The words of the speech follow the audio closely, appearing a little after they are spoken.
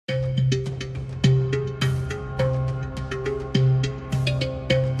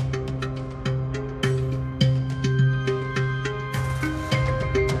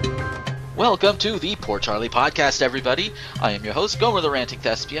Welcome to the Poor Charlie Podcast, everybody. I am your host, Gomer the Ranting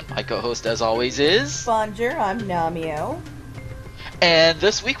Thespian. My co-host, as always, is... Bonjour, I'm Namio. And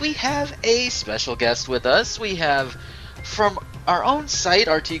this week we have a special guest with us. We have, from our own site,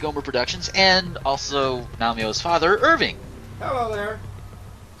 RT Gomer Productions, and also Namio's father, Irving. Hello there.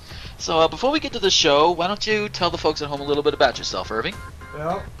 So before we get to the show, why don't you tell the folks at home a little bit about yourself, Irving?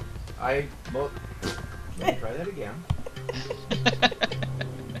 Well, let me try that again.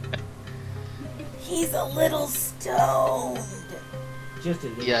 He's a little stoned. Just a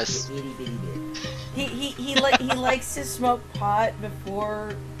little itty bitty bit. He likes to smoke pot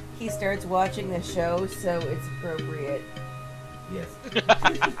before he starts watching the show, so it's appropriate. Yes.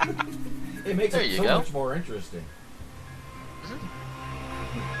 It makes it so much more interesting.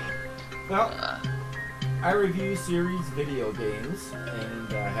 Well, I review series video games,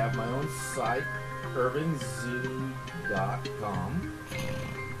 and I have my own site, irvingzoo.com.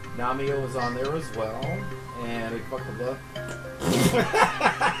 Namio is on there as well, and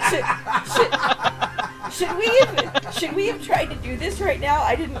Should we have tried to do this right now?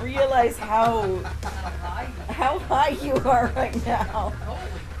 I didn't realize how high you are right now.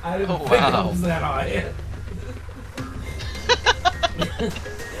 I didn't think it was that high.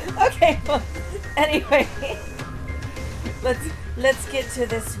 Okay, well, anyway, let's get to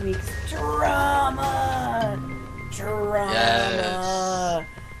this week's drama. Yes.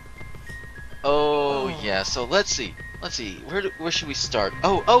 Oh yeah, so let's see. Where should we start?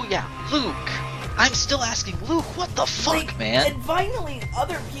 Oh yeah, Luke. I'm still asking Luke, what the fuck, man? And finally,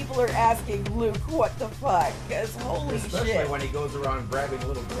 other people are asking Luke, what the fuck? Because holy shit. Especially when he goes around grabbing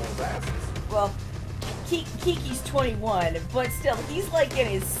little girls' asses. Well, Kiki's 21, but still, he's like in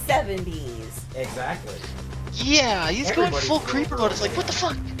his 70s. Exactly. Yeah, he's going full creeper mode. It's like, what the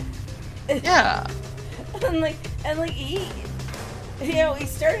fuck? Yeah. and like he, he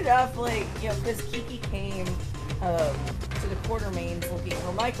started off like, because Kiki came to the Quartermains looking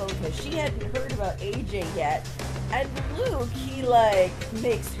for Michael because she hadn't heard about AJ yet. And Luke, he like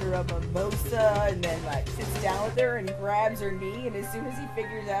makes her a mimosa and then like sits down with her and grabs her knee. And as soon as he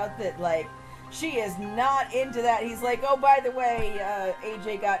figures out that like she is not into that, he's like, oh, by the way,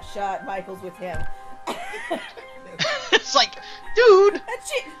 AJ got shot. Michael's with him. It's like, dude, and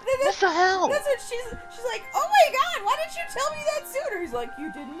what the hell? That's what she's like, oh my god, why didn't you tell me that sooner? He's like, you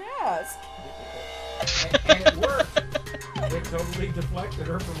didn't ask. And it worked. It totally deflected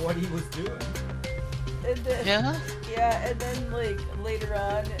her from what he was doing. And then, yeah, and then like later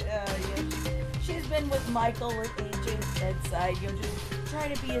on, she's been with Michael at AJ's bedside, just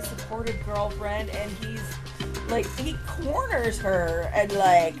trying to be a supportive girlfriend, and he's like, he corners her and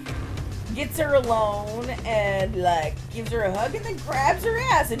like gets her alone and like gives her a hug and then grabs her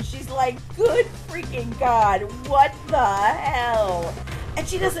ass, and she's like, good freaking god, what the hell? And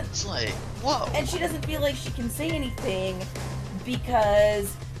she doesn't, it's like, whoa. And she doesn't feel like she can say anything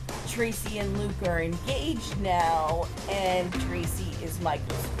because Tracy and Luke are engaged now, and Tracy is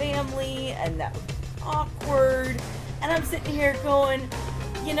Michael's family, and that would be awkward. And I'm sitting here going,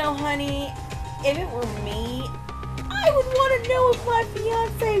 honey, if it were me, I would want to know if my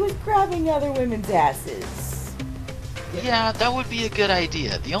fiance was grabbing other women's asses. Yeah, that would be a good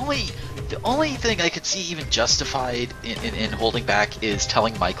idea. The only thing I could see even justified in holding back is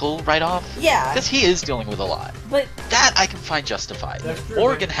telling Michael right off. Yeah. Because he is dealing with a lot. But that I can find justified. That's true,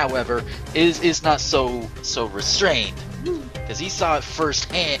 Morgan, however, is not so restrained. Because he saw it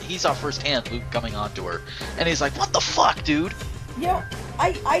firsthand. He saw firsthand Luke coming onto her. And he's like, what the fuck, dude?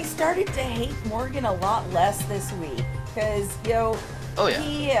 I started to hate Morgan a lot less this week. Because, oh,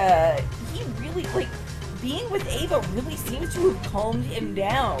 yeah. He really, like, being with Ava really seems to have calmed him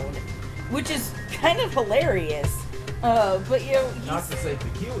down. Which is kind of hilarious. But, he's... Not to say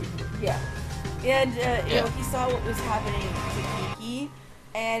peculiar. Yeah. And, he saw what was happening to Kiki,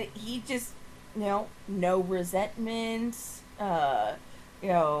 and he just, no resentment, none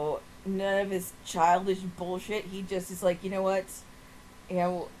of his childish bullshit. He just is like, you know what?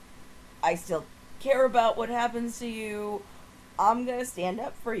 I still care about what happens to you. I'm gonna stand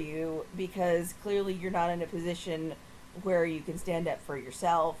up for you, because clearly you're not in a position where you can stand up for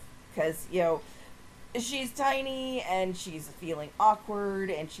yourself. Because, she's tiny, and she's feeling awkward,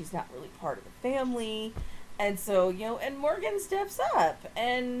 and she's not really part of the family. And so, and Morgan steps up,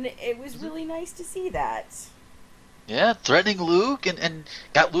 and it was really nice to see that. Yeah, threatening Luke, and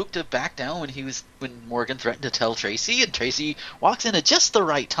got Luke to back down when Morgan threatened to tell Tracy, and Tracy walks in at just the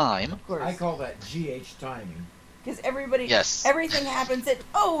right time. Of course. I call that GH timing. Because everything happens at,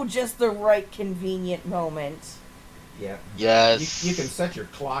 just the right convenient moment. Yeah. Yes. You can set your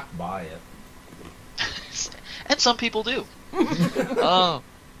clock by it. And some people do. Oh.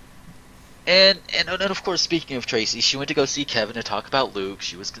 And of course, speaking of Tracy, she went to go see Kevin to talk about Luke.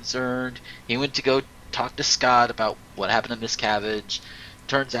 She was concerned. He went to go talk to Scott about what happened to Miss Cabbage.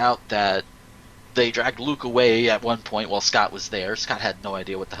 Turns out that they dragged Luke away at one point while Scott was there. Scott had no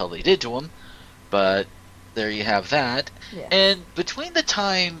idea what the hell they did to him, but there you have that. Yeah. And between the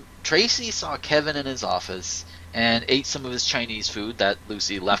time Tracy saw Kevin in his office and ate some of his Chinese food that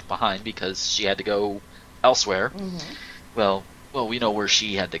Lucy left behind because she had to go elsewhere, well, we know where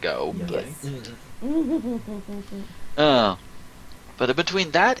she had to go. Yes. But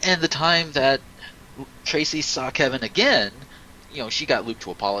between that and the time that Tracy saw Kevin again, she got Luke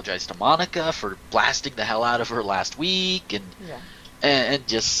to apologize to Monica for blasting the hell out of her last week, and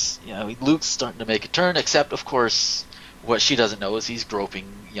just, Luke's starting to make a turn, except, of course, what she doesn't know is he's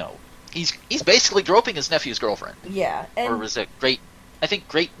groping, he's basically groping his nephew's girlfriend. Yeah. Or was it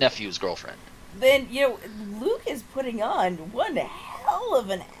great-nephew's girlfriend? Then, Luke is putting on one hell of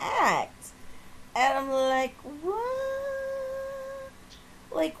an act. And I'm like, what?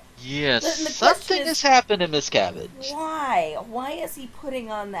 Like, yes, the something has happened to Miss Cabbage. Why? Why is he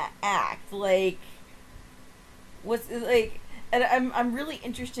putting on that act? Like, what's, like, and I'm really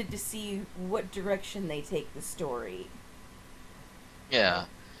interested to see what direction they take the story. Yeah.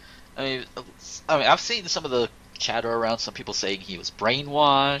 I mean, I've seen some of the chatter around, some people saying he was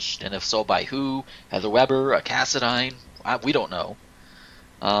brainwashed, and if so, by who? Heather Weber, a Cassadine? We don't know.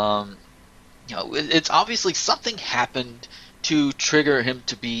 It's obviously something happened to trigger him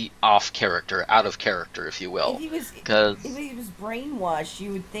to be off character, out of character, if you will. If he was brainwashed,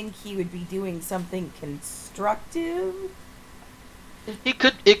 you would think he would be doing something constructive. It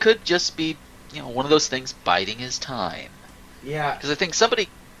could just be, one of those things biding his time. Yeah. Because I think somebody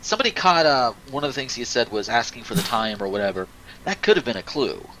caught one of the things he said was asking for the time or whatever. That could have been a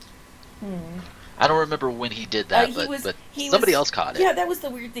clue. I don't remember when he did that, but somebody else caught it. Yeah, that was the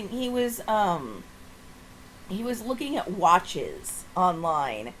weird thing. He was looking at watches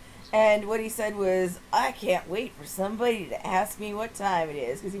online, and what he said was, "I can't wait for somebody to ask me what time it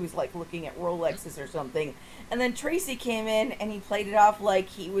is," because he was like looking at Rolexes or something. And then Tracy came in, and he played it off like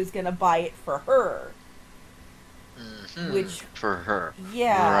he was gonna buy it for her. Which for her,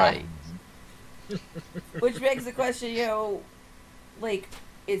 yeah, right? Which begs the question, like,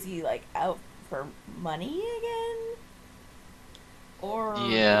 is he like out for money again? Or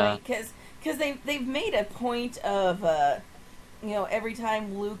yeah, because they've made a point of every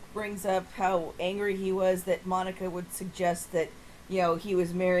time Luke brings up how angry he was that Monica would suggest that he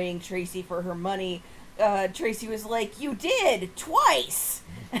was marrying Tracy for her money. Tracy was like, "You did twice,"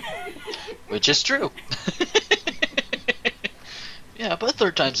 which is true. Yeah, but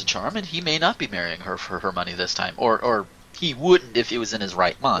third time's a charm, and he may not be marrying her for her money this time, or he wouldn't if he was in his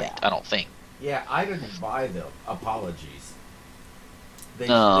right mind. Yeah. I don't think. Yeah, I didn't buy the apologies. They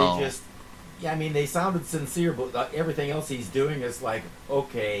just, they sounded sincere, but everything else he's doing is like,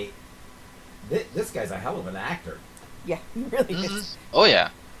 okay, this guy's a hell of an actor. Yeah, he really is. Oh yeah,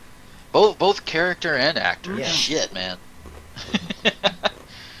 both character and actor. Yeah. Shit, man.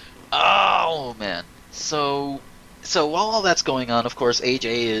 Oh man. So while all that's going on, of course, AJ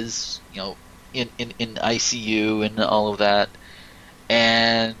is, in ICU and all of that,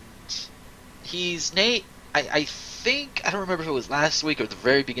 and he's Nate. I think, I don't remember if it was last week or the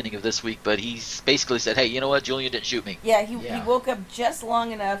very beginning of this week, but he's basically said, "Hey, you know what? Julian didn't shoot me." Yeah, he woke up just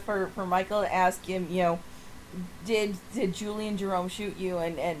long enough for Michael to ask him, did Julian Jerome shoot you?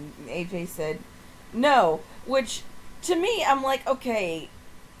 And AJ said, no. Which, to me, I'm like, okay,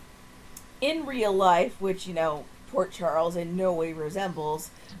 in real life, which, Port Charles in no way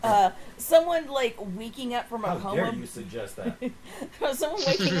resembles, someone like waking up from a coma. How dare you suggest that? Someone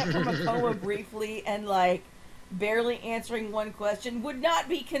waking up from a coma briefly and like barely answering one question would not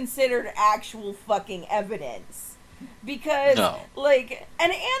be considered actual fucking evidence, because like,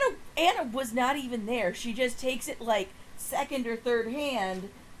 and Anna was not even there. She just takes it like second or third hand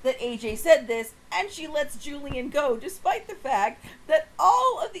that AJ said this, and she lets Julian go, despite the fact that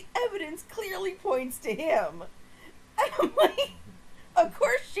all of the evidence clearly points to him. And I'm like, of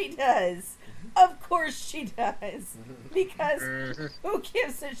course she does. Of course she does. Because who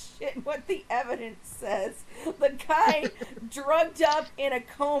gives a shit what the evidence says? The guy drugged up in a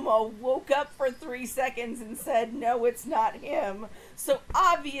coma woke up for 3 seconds and said, no, it's not him. So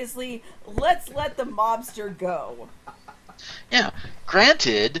obviously, let's let the mobster go. Yeah,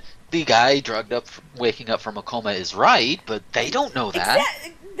 granted, the guy drugged up, waking up from a coma is right, but they don't know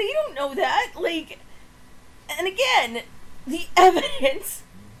that. They don't know that. Like, and again, the evidence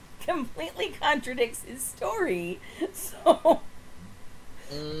completely contradicts his story. So,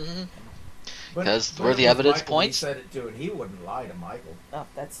 Because where the evidence Michael points... He said it too, and he wouldn't lie to Michael. Oh,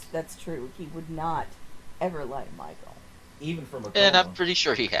 that's true. He would not ever lie to Michael. Even from a coma. And I'm pretty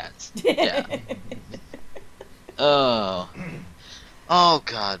sure he has. Yeah. Oh. Oh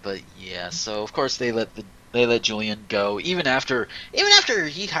God, but yeah. So of course they let Julian go, even after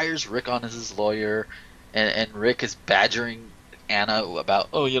he hires Rick on as his lawyer, and Rick is badgering Anna about,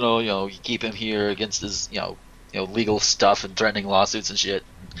 oh, you keep him here against his legal stuff and threatening lawsuits and shit.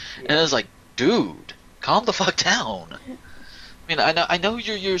 Yeah. And I was like, dude, calm the fuck down. I mean, I know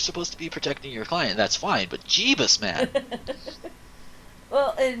you're supposed to be protecting your client, that's fine, but Jeebus, man.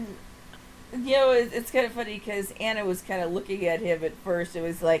 Well, and it's kind of funny because Anna was kind of looking at him at first. It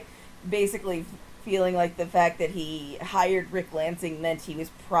was like basically feeling like the fact that he hired Rick Lansing meant he was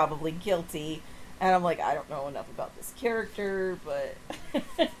probably guilty. And I'm like, I don't know enough about this character, but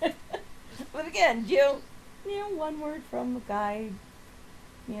but again, one word from a guy,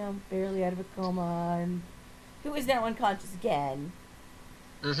 barely out of a coma, and who is now unconscious again.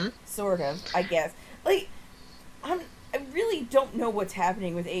 Mm-hmm. Sort of, I guess. Like, I really don't know what's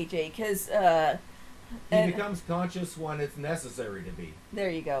happening with AJ, because he becomes conscious when it's necessary to be. There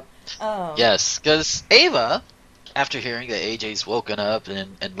you go. Yes, because Ava, after hearing that AJ's woken up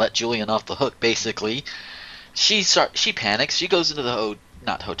and let Julian off the hook, basically, she panics. She goes into the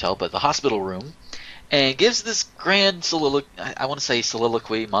not hotel, but the hospital room, and gives this grand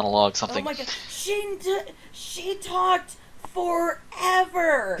soliloquy, monologue, something. Oh my god, she talked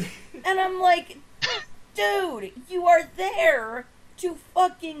forever, and I'm like, dude, you are there to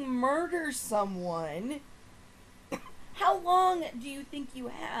fucking murder someone. How long do you think you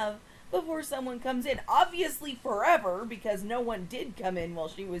have before someone comes in? Obviously forever, because no one did come in while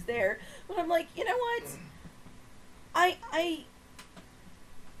she was there. But I'm like, you know what?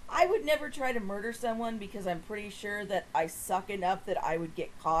 I would never try to murder someone because I'm pretty sure that I suck enough that I would get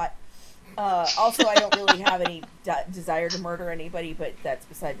caught. Also, I don't really have any desire to murder anybody, but that's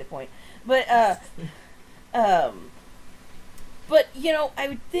beside the point. But I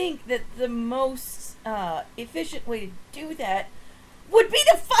would think that the most efficient way to do that would be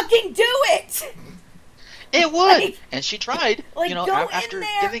to fucking do it! It would! And she tried, after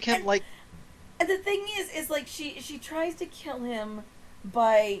giving him, And the thing is like, she tries to kill him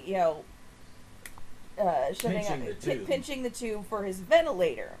by, pinching the tube for his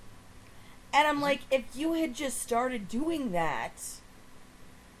ventilator. And I'm like, if you had just started doing that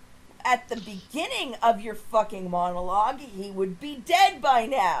at the beginning of your fucking monologue, he would be dead by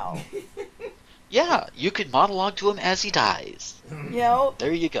now. Yeah, you could monologue to him as he dies.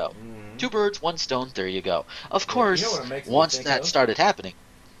 There you go. Mm-hmm. 2 birds, 1 stone, there you go. Of course, once that started happening...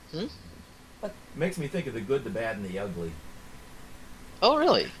 It makes me think of the good, the bad, and the ugly. Oh,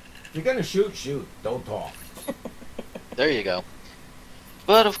 really? If you're gonna shoot. Don't talk. There you go.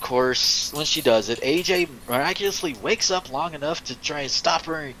 But, of course, when she does it, AJ miraculously wakes up long enough to try and stop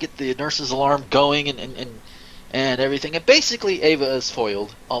her and get the nurse's alarm going and everything. And basically, Ava is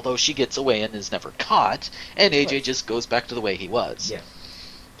foiled, although she gets away and is never caught, and AJ just goes back to the way he was. Yeah.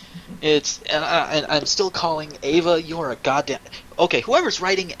 And I'm still calling Ava, you are a goddamn... Okay, whoever's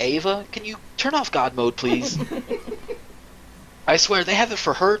writing Ava, can you turn off God mode, please? I swear, they have it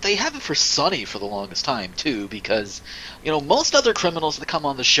for her. They have it for Sonny for the longest time, too, because, most other criminals that come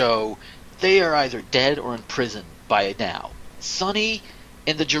on the show, they are either dead or in prison by now. Sonny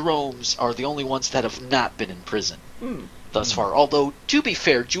and the Jeromes are the only ones that have not been in prison thus far. Although, to be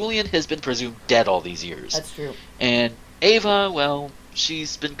fair, Julian has been presumed dead all these years. That's true. And Ava, well,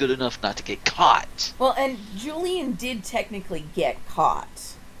 she's been good enough not to get caught. Well, and Julian did technically get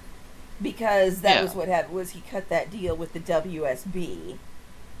caught. Because that was what happened, was he cut that deal with the WSB.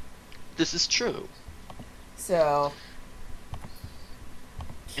 This is true. So...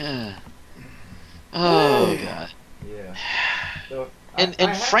 Yeah. Oh, God. Yeah. So, and I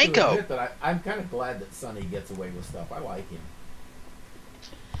have Franco... to admit that I'm kind of glad that Sonny gets away with stuff. I like him.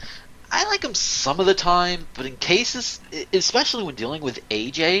 I like him some of the time, but in cases, especially when dealing with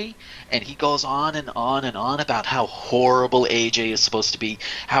AJ, and he goes on and on and on about how horrible AJ is supposed to be,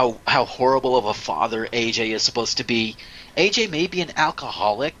 how horrible of a father AJ is supposed to be. AJ may be an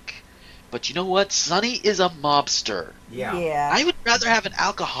alcoholic, but you know what? Sonny is a mobster. Yeah. I would rather have an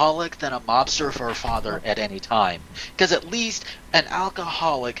alcoholic than a mobster for a father at any time. Because at least an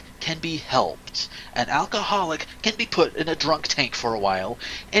alcoholic can be helped. An alcoholic can be put in a drunk tank for a while.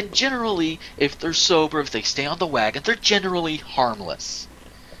 And generally, if they're sober, if they stay on the wagon, they're generally harmless.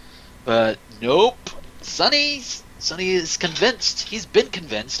 But nope. Sonny is convinced. He's been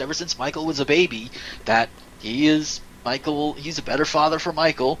convinced ever since Michael was a baby that he is Michael, he's a better father for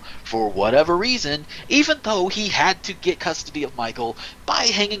Michael for whatever reason, even though he had to get custody of Michael by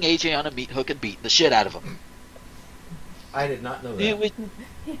hanging AJ on a meat hook and beating the shit out of him. I did not know that.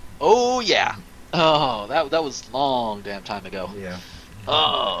 Oh, yeah. Oh, that was a long damn time ago. Yeah.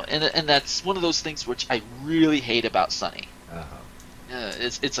 Oh, and that's one of those things which I really hate about Sonny.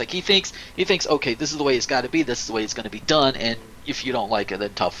 It's like he thinks okay, this is the way it's got to be, this is the way it's going to be done, and if you don't like it,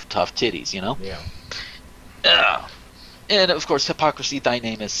 then tough titties, you know. Yeah. And of course, hypocrisy. Thy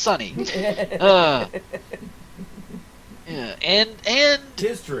name is Sonny. Yeah, and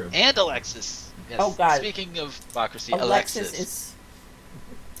Tis true. And Alexis. Yes. Oh God. Speaking of hypocrisy, Alexis is.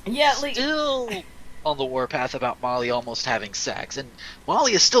 Yeah, still on the warpath about Molly almost having sex, and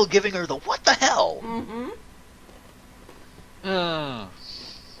Molly is still giving her the what the hell. Mm-hmm.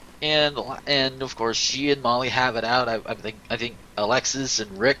 And of course she and Molly have it out. I think Alexis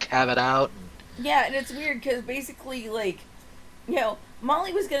and Rick have it out. Yeah, and it's weird because basically, like, you know,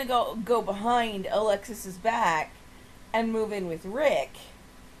 Molly was gonna go behind Alexis's back and move in with Rick,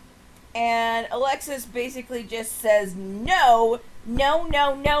 and Alexis basically just says no, and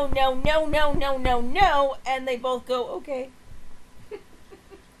they both go okay.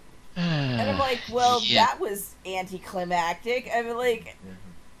 And I'm like, well, yeah. That was anticlimactic. I mean, like,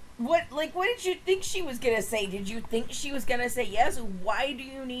 what did you think she was gonna say? Did you think she was gonna say yes? Why do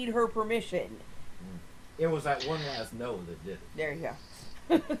you need her permission? It was that one last no that did it. There you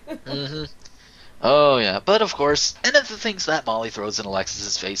go. Mm-hmm. Oh yeah, but of course, and it's the things that Molly throws in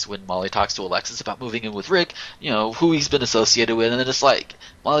Alexis's face when Molly talks to Alexis about moving in with Rick, you know, who he's been associated with, and then it's like,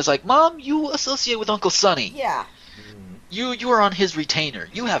 Molly's like, Mom, you associate with Uncle Sonny. Yeah. You are on his retainer.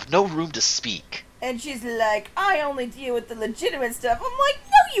 You have no room to speak. And she's like, I only deal with the legitimate stuff. I'm like,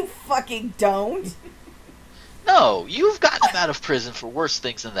 no, you fucking don't. No, you've gotten him out of prison for worse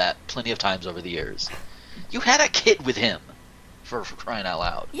things than that plenty of times over the years. You had a kid with him, for crying out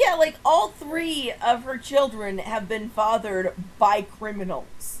loud. Yeah, like, all 3 of her children have been fathered by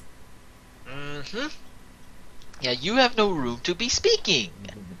criminals. Mm-hmm. Yeah, you have no room to be speaking.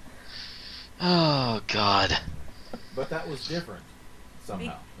 Oh, God. But that was different,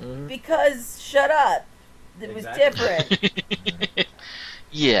 somehow. Because, shut up. It was different.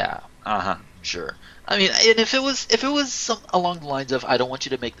 Yeah, sure. I mean, and if it was some along the lines of, I don't want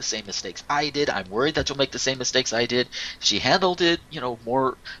you to make the same mistakes I did, I'm worried that you'll make the same mistakes I did, if she handled it, you know,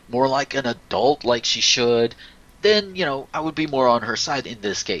 more like an adult, like she should, then, you know, I would be more on her side in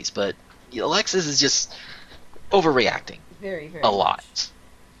this case. But Alexis is just overreacting. Very, very a lot.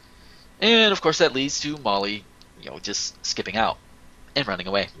 And, of course, that leads to Molly, you know, just skipping out and running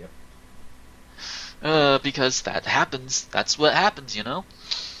away. Yep. Because that happens. That's what happens, you know.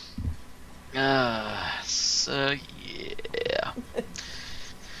 So yeah.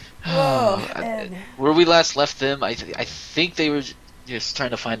 Where we last left them, I think they were just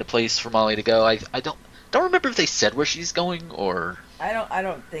trying to find a place for Molly to go. I don't remember if they said where she's going or. I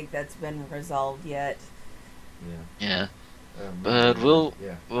don't think that's been resolved yet. Yeah. But we'll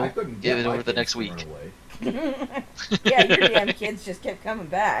give it over the next week. Yeah, your damn kids just kept coming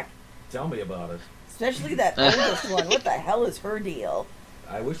back. Tell me about it. Especially that oldest one. What the hell is her deal?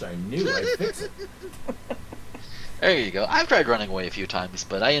 I wish I knew. I'd fix it. There you go. I've tried running away a few times,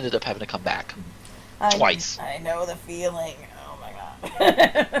 but I ended up having to come back. Twice. I know the feeling. Oh my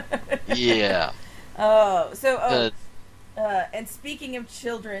god. Yeah. And speaking of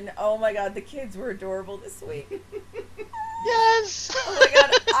children, oh my god, the kids were adorable this week. Yes! Oh my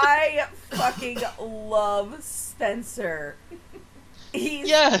god, I fucking love Spencer. He's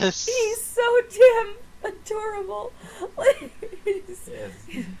so damn adorable.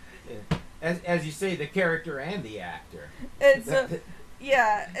 As you say, the character and the actor. And so,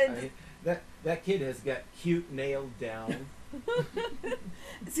 yeah, and I mean, that kid has got cute nailed down.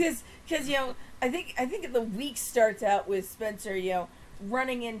 Because you know, I think the week starts out with Spencer, you know,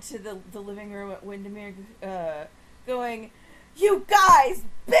 running into the living room at Windermere, going, "You guys,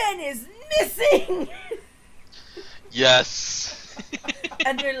 Ben is missing." Yes.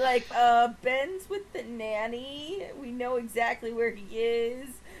 And they're like, Ben's with the nanny. We know exactly where he is.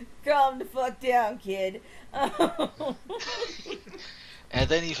 Calm the fuck down, kid. And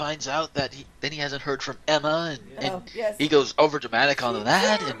then he finds out that he hasn't heard from Emma, and yes. He goes over dramatic on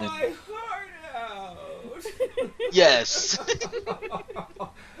that, and then my heart out. Yes.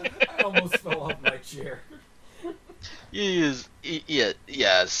 I almost fell off my chair. Yes.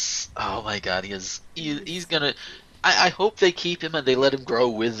 Oh my god, he's gonna. I hope they keep him and they let him grow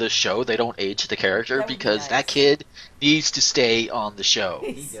with the show. They don't age the character because that kid needs to stay on the show.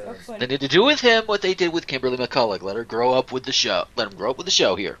 So they need to do with him what they did with Kimberly McCulloch. Let her grow up with the show. Let him grow up with the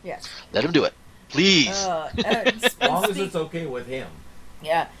show here. Yes. Let him do it. Please. As long as it's okay with him.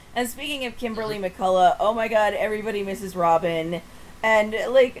 Yeah. And speaking of Kimberly McCullough, oh my god, everybody misses Robin. And,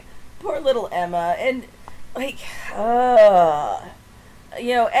 like, poor little Emma. And, like,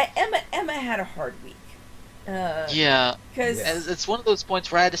 you know, Emma had a hard week. Yeah. Because it's one of those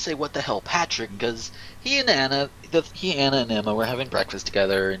points where I had to say, what the hell, Patrick? Because Anna and Emma were having breakfast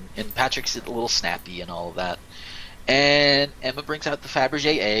together, and Patrick's a little snappy and all of that. And Emma brings out the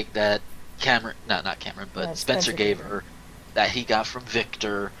Fabergé egg that Spencer gave her, that he got from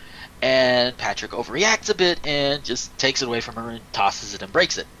Victor. And Patrick overreacts a bit and just takes it away from her and tosses it and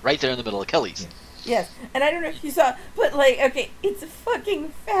breaks it right there in the middle of Kelly's. Yes, and I don't know if you saw, but, like, okay, it's a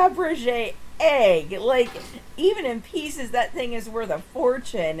fucking Fabergé egg. Like, even in pieces, that thing is worth a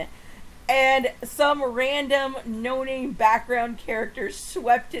fortune. And some random, no-name background character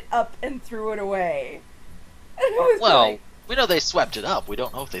swept it up and threw it away. And well, we know they swept it up. We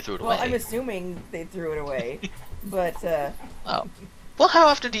don't know if they threw it away. Well, I'm assuming they threw it away. But, oh. Well, how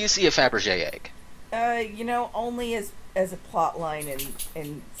often do you see a Fabergé egg? You know, only as a plot line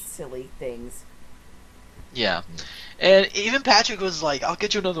and silly things. Yeah. And even Patrick was like, I'll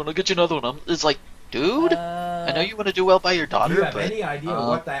get you another one. It's like, dude, I know you want to do well by your daughter, do you have but any idea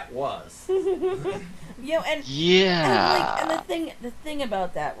what that was? You know, and the thing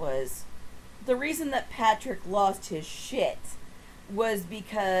about that was, the reason that Patrick lost his shit was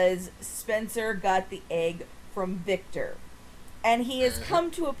because Spencer got the egg from Victor. And he has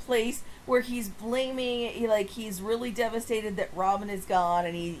come to a place where he's blaming, like, he's really devastated that Robin is gone,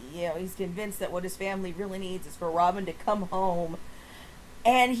 and he's convinced that what his family really needs is for Robin to come home.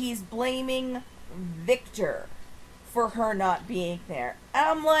 And he's blaming Victor for her not being there. And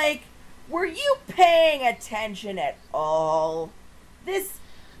I'm like, were you paying attention at all?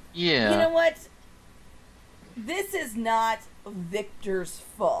 Yeah. You know what? This is not Victor's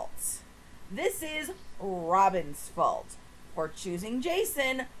fault. This is Robin's fault for choosing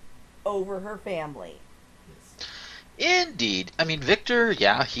Jason over her family. Indeed. I mean, Victor,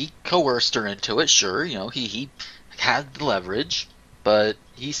 yeah, he coerced her into it, sure. You know, he had the leverage, but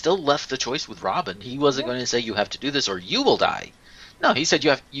he still left the choice with Robin. He wasn't going to say, you have to do this or you will die. No, he said,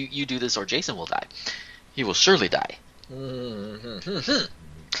 you do this or Jason will die. He will surely die.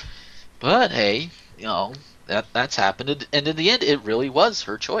 But, hey, you know, that's happened. And in the end, it really was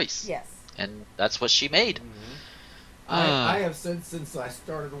her choice. Yes. And that's what she made. I have said since I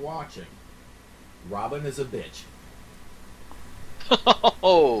started watching, Robin is a bitch.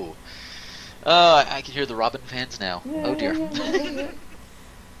 I can hear the Robin fans now. Oh dear.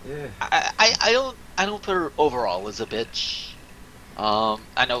 Yeah. I don't put her overall as a bitch.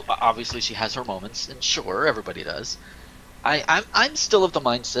 I know obviously she has her moments, and sure, everybody does. I'm still of the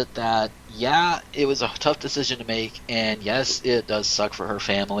mindset that yeah, it was a tough decision to make, and yes, it does suck for her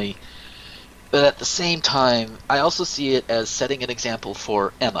family. But at the same time, I also see it as setting an example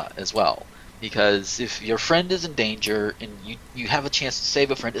for Emma as well. Because if your friend is in danger and you have a chance to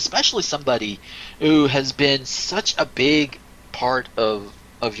save a friend, especially somebody who has been such a big part of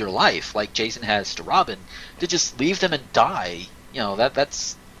your life, like Jason has to Robin, to just leave them and die, you know,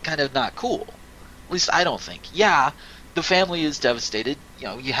 that's kind of not cool. At least I don't think. Yeah, the family is devastated, you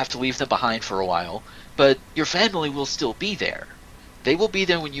know, you have to leave them behind for a while, but your family will still be there. They will be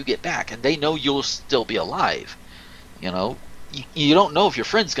there when you get back, and they know you'll still be alive. You know, you don't know if your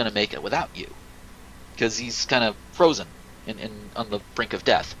friend's going to make it without you, because he's kind of frozen on the brink of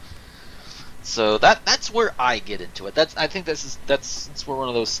death. So that's where I get into it. I think that's where one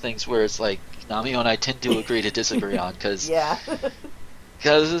of those things where it's like Namio and I tend to agree to disagree on, because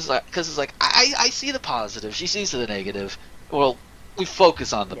it's like I see the positive, she sees the negative. Well, we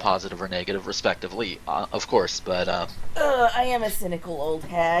focus on the positive or negative, respectively, of course. But I am a cynical old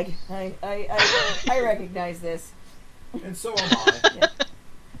hag. I recognize this. And so am I.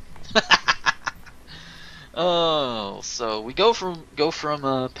 Oh, so we go from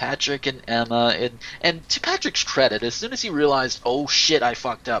Patrick and Emma, and to Patrick's credit, as soon as he realized, oh shit, I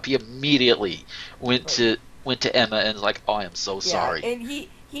fucked up, he immediately went to Emma and was like, oh, I am so sorry. And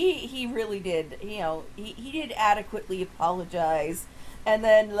he really did. You know, he did adequately apologize. And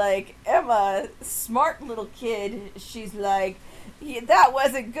then, like, Emma, smart little kid, she's like, that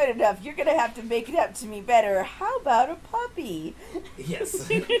wasn't good enough. You're gonna have to make it up to me better. How about a puppy? Yes.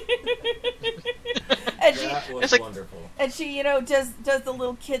 And that was wonderful. And she, you know, does the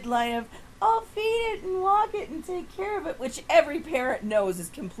little kid line of, I'll feed it and walk it and take care of it, which every parent knows is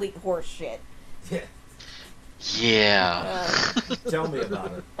complete horse shit. Yeah. Yeah. Tell me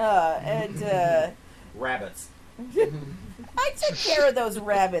about it. And rabbits. I took care of those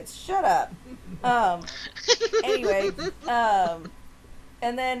rabbits. Shut up. Anyway,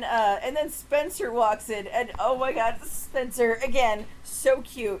 And then Spencer walks in, and oh my God, Spencer again, so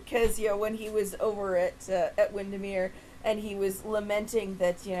cute, because when he was over at Windermere, and he was lamenting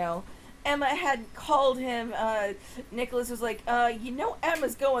that Emma had called him. Nicholas was like,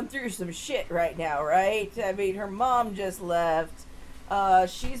 Emma's going through some shit right now, right? I mean, her mom just left.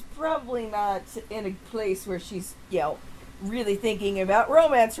 She's probably not in a place where she's really thinking about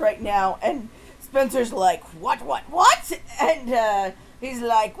romance right now. And Spencer's like, what? And he's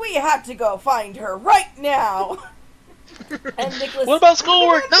like, we have to go find her right now. And Nicholas, what about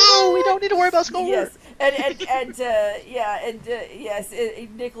schoolwork? No, we don't need to worry about schoolwork. Yes,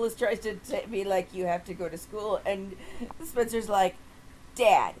 Nicholas tries to be like, you have to go to school, and Spencer's like,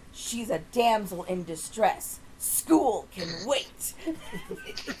 Dad, she's a damsel in distress. School can wait.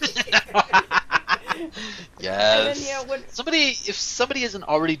 Yes. And then, if somebody isn't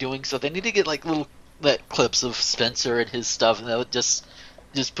already doing so, they need to get like little clips of Spencer and his stuff, and they'll just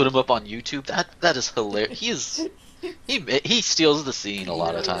put them up on YouTube. That is hilarious. He steals the scene a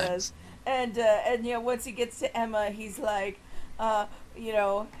lot of times. Does. And once he gets to Emma, he's like, hello,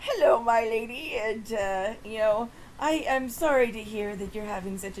 my lady, and I'm sorry to hear that you're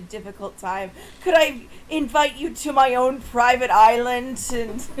having such a difficult time. Could I invite you to my own private island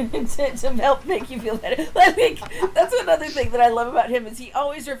and to help make you feel better? I think that's another thing that I love about him is he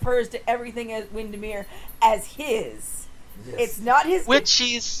always refers to everything at Windermere as his. Yes. It's not his. Which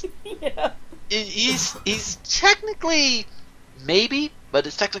he's technically maybe, but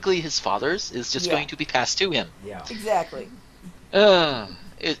it's technically his father's. Is just going to be passed to him. Yeah, exactly.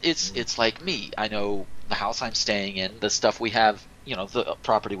 It's like me. I know the house I'm staying in, the stuff we have, the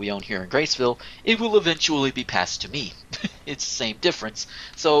property we own here in Graceville, it will eventually be passed to me. It's the same difference.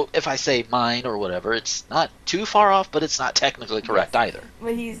 So if I say mine or whatever, it's not too far off, but it's not technically correct either.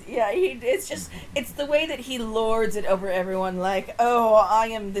 But it's the way that he lords it over everyone, like, oh, I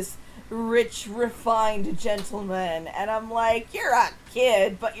am this rich, refined gentleman, and I'm like, you're a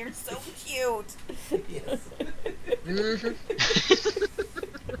kid, but you're so cute. Yes. Mm-hmm.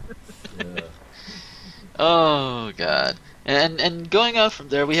 Yeah. Oh God! And going on from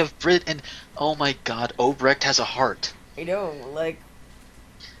there, we have Britt, and oh my God, Obrecht has a heart. I know, like,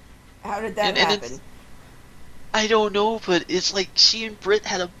 how did that happen? I don't know, but it's like she and Britt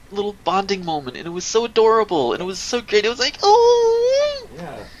had a little bonding moment, and it was so adorable, and it was so great. It was like, oh.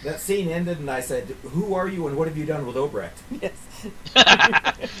 Yeah, that scene ended, and I said, "Who are you, and what have you done with Obrecht?" Yes.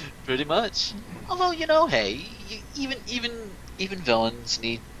 Pretty much. Although, hey, even villains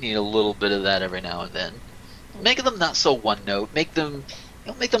need a little bit of that every now and then. Make them not so one note. Make them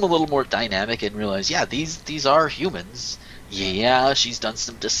a little more dynamic and realize, yeah, these are humans. Yeah, she's done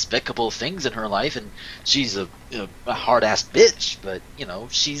some despicable things in her life, and she's a hard-ass bitch, but,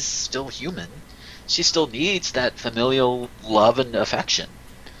 she's still human. She still needs that familial love and affection.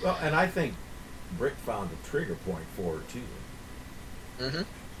 Well, and I think Britt found a trigger point for her, too. Mm-hmm.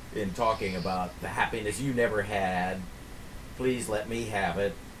 In talking about the happiness you never had. Please let me have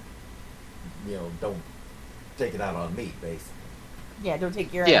it. Don't take it out on me, basically. Yeah, don't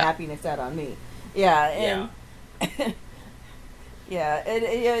take your unhappiness out on me. Yeah, and... Yeah.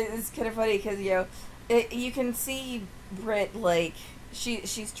 It's kind of funny because, you can see Britt, like,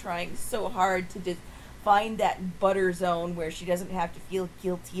 she's trying so hard to just find that butter zone where she doesn't have to feel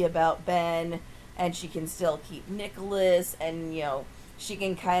guilty about Ben, and she can still keep Nicholas, and, she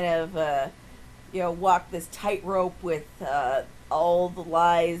can kind of, walk this tightrope with all the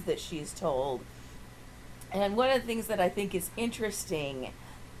lies that she's told. And one of the things that I think is interesting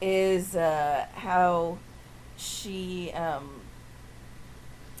is how she,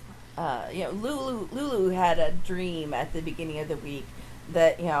 Lulu had a dream at the beginning of the week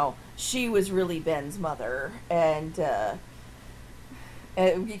that, she was really Ben's mother, and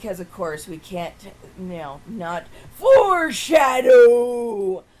because of course we can't, not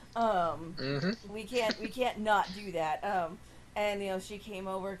foreshadow. We can't not do that. And she came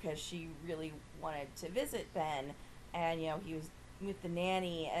over because she really wanted to visit Ben, and he was with the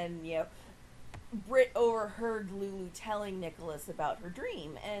nanny, and Britt overheard Lulu telling Nicholas about her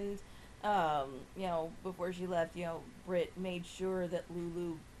dream, and before she left, Britt made sure that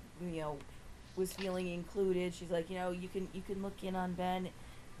Lulu, was feeling included. She's like, you can look in on Ben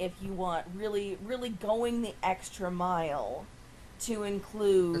if you want, really, really going the extra mile to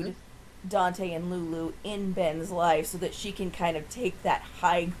include Dante and Lulu in Ben's life so that she can kind of take that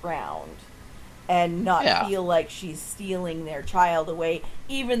high ground and not feel like she's stealing their child away,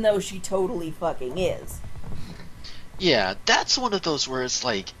 even though she totally fucking is. Yeah, that's one of those where it's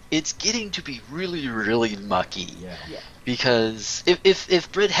like, it's getting to be really, really mucky. Yeah. Because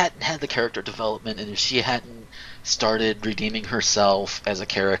if Britt hadn't had the character development, and if she hadn't started redeeming herself as a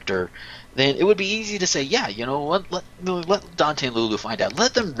character, then it would be easy to say, yeah, you know what, let Dante and Lulu find out.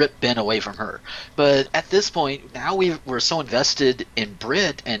 Let them rip Ben away from her. But at this point, now we're so invested in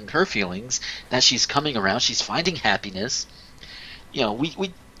Britt and her feelings that she's coming around. She's finding happiness. You know, we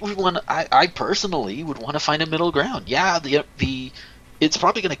want. I personally would want to find a middle ground. Yeah, it's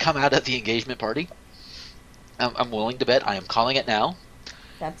probably going to come out at the engagement party. I'm willing to bet. I am calling it now.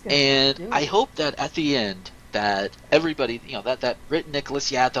 That's good. And I hope that at the end, that everybody, you know, that Britt and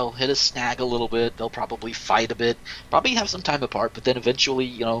Nicholas, yeah, they'll hit a snag a little bit. They'll probably fight a bit, probably have some time apart, but then eventually,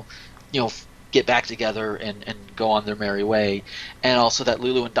 get back together and go on their merry way. And also that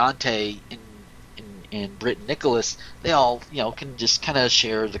Lulu and Dante and Britt and Nicholas, they all, can just kind of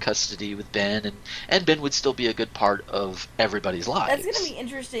share the custody with Ben, and Ben would still be a good part of everybody's lives. That's going to be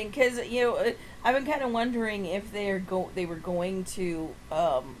interesting because, I've been kind of wondering if they were going to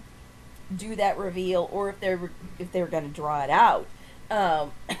do that reveal, or if they were going to draw it out,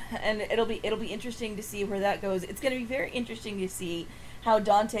 and it'll be interesting to see where that goes. It's going to be very interesting to see how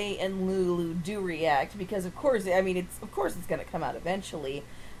Dante and Lulu do react, because of course it's going to come out eventually,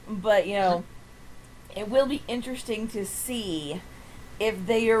 but it will be interesting to see if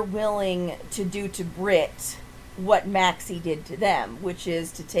they are willing to do to Britt what Maxie did to them, which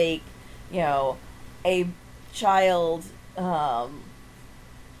is to take a child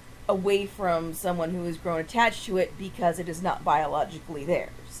away from someone who has grown attached to it because it is not biologically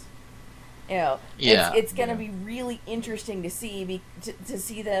theirs. It's going to be really interesting to see to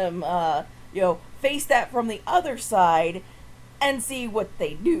see them face that from the other side and see what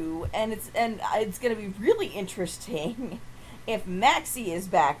they do, and it's going to be really interesting if Maxie is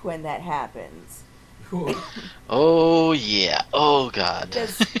back when that happens. Oh yeah! Oh god!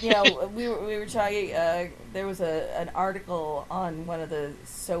 Because we were talking. There was an article on one of the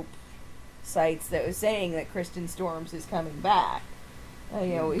soap sites that was saying that Kristen Storms is coming back.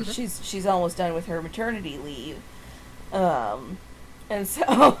 She's almost done with her maternity leave, and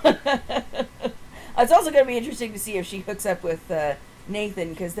so it's also going to be interesting to see if she hooks up with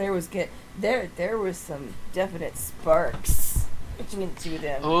Nathan, because there was some definite sparks between the two of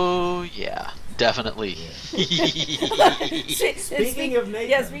them. Oh yeah, definitely. Speaking of Nathan.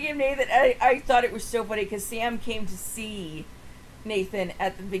 Yeah, speaking of Nathan, I thought it was so funny because Sam came to see Nathan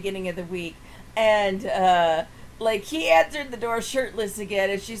at the beginning of the week, and he answered the door shirtless again,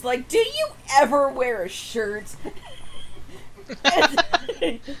 and she's like, "Do you ever wear a shirt?"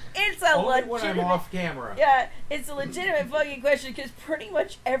 It's a Only legitimate. when I'm off camera. Yeah, it's a legitimate fucking question, because pretty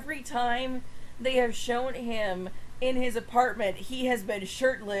much every time they have shown him in his apartment, he has been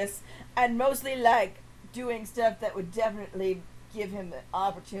shirtless and mostly doing stuff that would definitely give him the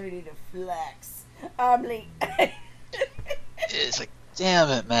opportunity to flex. It's like, damn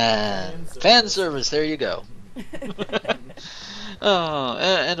it, man. Fan service, there you go. Oh,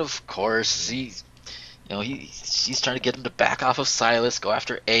 and of course, she's trying to get him to back off of Silas, go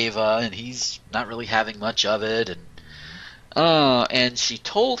after Ava, and he's not really having much of it. And she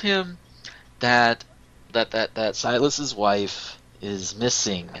told him that Silas's wife is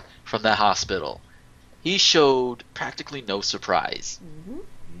missing from that hospital. He showed practically no surprise. Mm-hmm.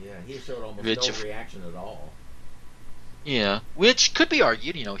 Yeah, he showed almost no reaction at all. Yeah, which could be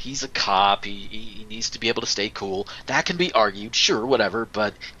argued. He's a cop. He needs to be able to stay cool. That can be argued, sure, whatever.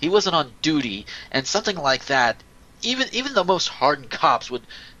 But he wasn't on duty, and something like that, even the most hardened cops would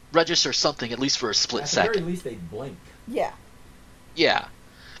register something at least for a split second. At the very least, they'd blink. Yeah. Yeah,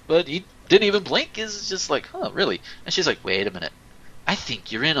 but he didn't even blink. Is just like, oh, really? And she's like, wait a minute, I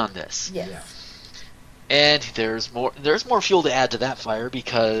think you're in on this. Yes. Yeah. And there's more fuel to add to that fire,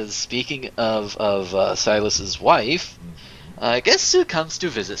 because speaking of Silas's wife, guess who comes to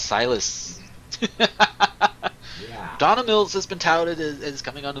visit Silas? Yeah. Donna Mills has been touted as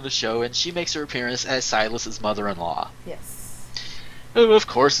coming onto the show, and she makes her appearance as Silas's mother-in-law. Yes. Who, of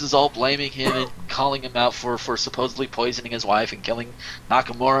course, is all blaming him and calling him out for supposedly poisoning his wife and killing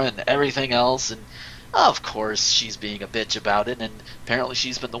Nakamura and everything else. And of course, she's being a bitch about it, and apparently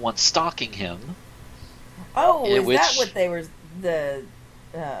she's been the one stalking him. Oh, is that what the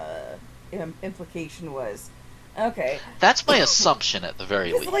implication was? Okay. That's my assumption at the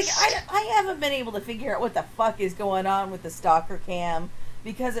very least. I haven't been able to figure out what the fuck is going on with the stalker cam,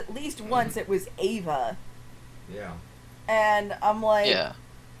 because at least once it was Ava. Yeah. And I'm like, yeah.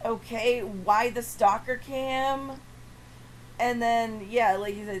 Okay, why the stalker cam? And then, yeah,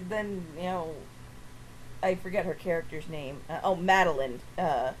 like you said, then, I forget her character's name. Madeline,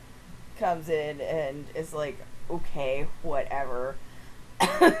 comes in and is like, okay, whatever.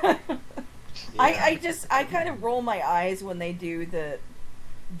 Yeah. I kind of roll my eyes when they do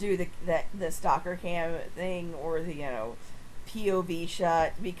do the stalker cam thing or the POV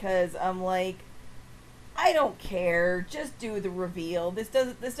shot, because I'm like, I don't care. Just do the reveal. This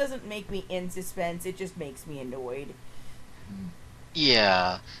doesn't make me in suspense. It just makes me annoyed.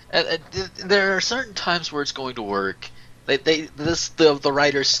 Yeah, there are certain times where it's going to work. The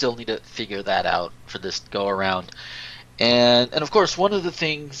writers still need to figure that out for this go around. And of course, one of the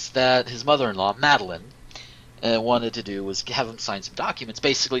things that his mother-in-law, Madeline, wanted to do was have him sign some documents,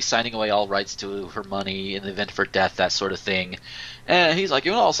 basically signing away all rights to her money in the event of her death, that sort of thing. And he's like,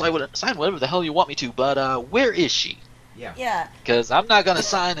 I'll sign whatever the hell you want me to, but where is she? Yeah. Because I'm not going to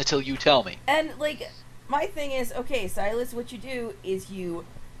sign until you tell me. And, like, my thing is, okay, Silas, what you do is you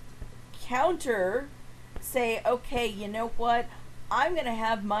counter, say, okay, you know what? I'm going to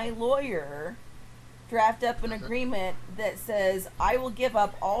have my lawyer draft up an agreement that says I will give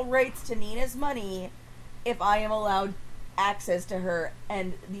up all rights to Nina's money if I am allowed access to her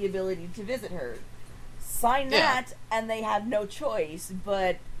and the ability to visit her. Sign that, and they have no choice.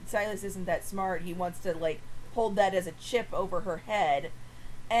 But Silas isn't that smart. He wants to, like, hold that as a chip over her head.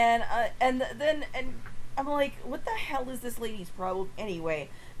 And then I'm like, what the hell is this lady's problem anyway?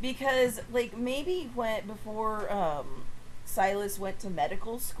 Because, like, maybe before Silas went to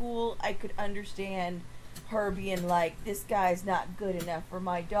medical school, I could understand her being like, this guy's not good enough for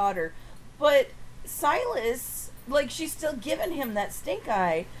my daughter. But Silas, like, she's still giving him that stink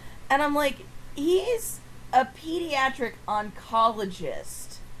eye. And I'm like, he's a pediatric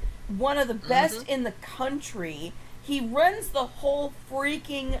oncologist, one of the best in the country. He runs the whole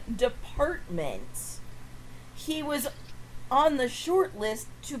freaking department. He was on the short list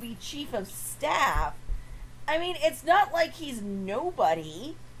to be chief of staff. I mean, it's not like he's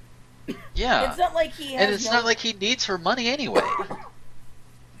nobody. Yeah. It's not like he has And it's not like he needs her money anyway.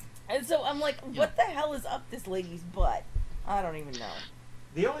 And so I'm like, what the hell is up this lady's butt? I don't even know.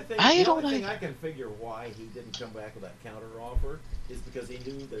 The only thing I can figure why he didn't come back with that counter offer is because he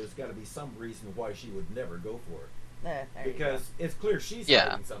knew there's got to be some reason why she would never go for it. Because it's clear she's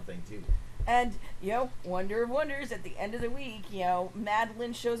hiding something too. And, wonder of wonders, at the end of the week,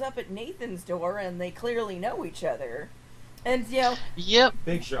 Madeline shows up at Nathan's door and they clearly know each other. And, Yep.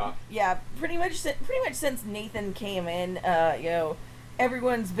 Big shock. Yeah, pretty much since Nathan came in,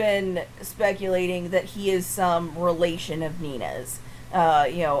 everyone's been speculating that he is some relation of Nina's.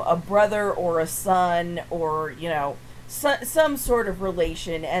 A brother or a son or, some sort of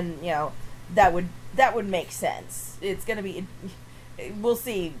relation, and, that would make sense. It's gonna be... We'll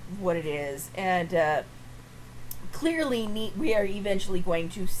see what it is. And clearly we are eventually going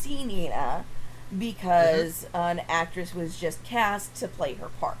to see Nina because an actress was just cast to play her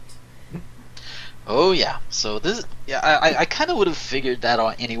part. Oh, yeah. So this... Yeah, I kind of would have figured that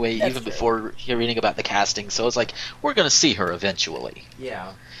out anyway, That's even true. before reading about the casting. So it's like, we're going to see her eventually.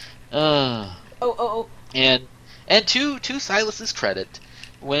 Yeah. And to Silas's credit,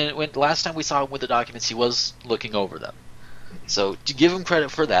 when last time we saw him with the documents, he was looking over them. So to give him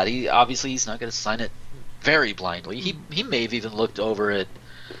credit for that, he's not going to sign it very blindly. He may have even looked over it,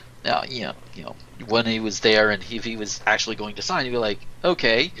 when he was there, and if he was actually going to sign, he'd be like,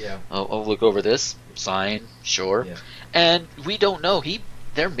 okay, I'll look over this, sign, sure. Yeah. And we don't know.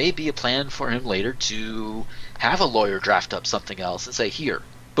 There may be a plan for him later to have a lawyer draft up something else and say, here,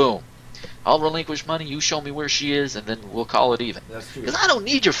 boom, I'll relinquish money, you show me where she is, and then we'll call it even. That's true. Because I don't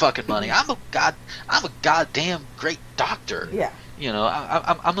need your fucking money. I'm a goddamn great doctor. Yeah.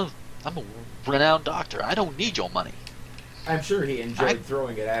 I'm a renowned doctor. I don't need your money. I'm sure he enjoyed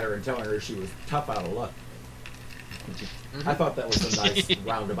throwing it at her and telling her she was tough out of luck. I thought that was a nice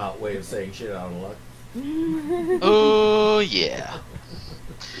roundabout way of saying shit out of luck. Oh yeah.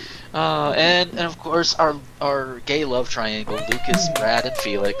 And of course our gay love triangle, Lucas, Brad, and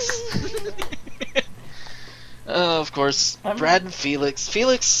Felix. Of course, Brad and Felix.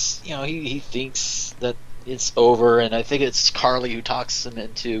 Felix, he thinks that it's over, and I think it's Carly who talks him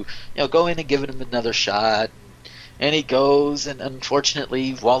into, going and giving him another shot. And he goes, and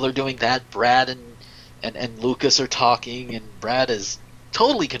unfortunately, while they're doing that, Brad and Lucas are talking, and Brad is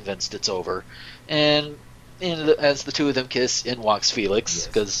totally convinced it's over. And as the two of them kiss, in walks Felix,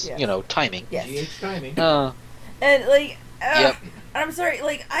 because, timing. Yes. GH timing. And, like, Yep. I'm sorry,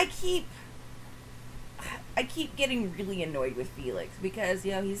 like, I keep getting really annoyed with Felix, because,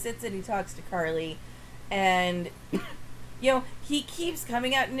 he sits and he talks to Carly, and, he keeps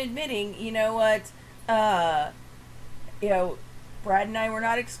coming out and admitting, Brad and I were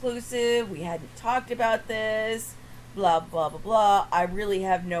not exclusive, we hadn't talked about this, blah, blah, blah, blah, I really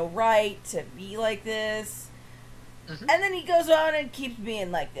have no right to be like this. And then he goes on and keeps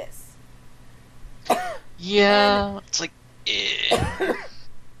being like this. Yeah, it's like...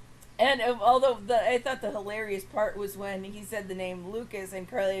 And although I thought the hilarious part was when he said the name Lucas and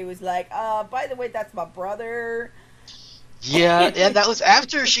Carly was like, by the way, that's my brother. Yeah, and that was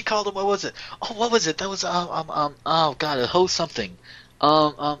after she called him. What was it? Oh, what was it? That was oh god, a hoe something.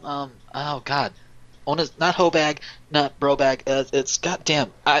 Oh god, on his not hoe bag, not bro bag. It's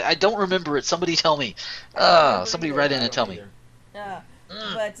goddamn. I don't remember it. Somebody tell me. Somebody write in and tell me.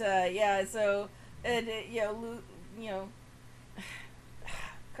 But yeah, so and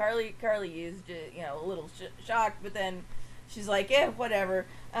Carly is just, a little shocked, but then she's like, yeah, whatever.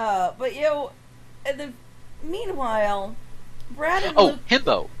 But and then meanwhile, Brad and Luke...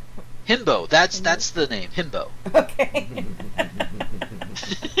 Himbo. That's the name. Himbo. Okay.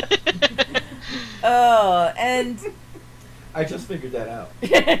 And I just figured that out.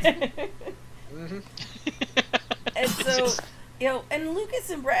 And so, and Lucas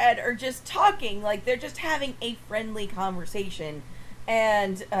and Brad are just talking, like they're just having a friendly conversation.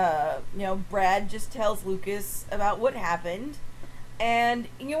 And, Brad just tells Lucas about what happened. And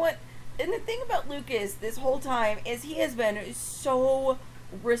you know what? And the thing about Lucas this whole time is he has been so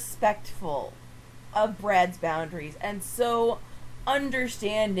respectful of Brad's boundaries and so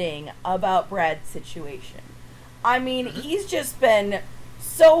understanding about Brad's situation. I mean, he's just been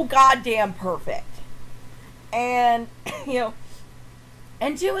so goddamn perfect. And,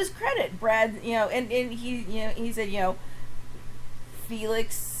 and to his credit, Brad, and he said,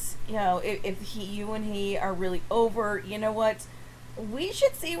 Felix, if you and he are really over, you know what? We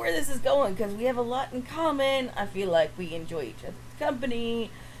should see where this is going because we have a lot in common. I feel like we enjoy each other's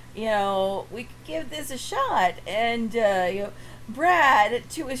company. We could give this a shot. And, Brad,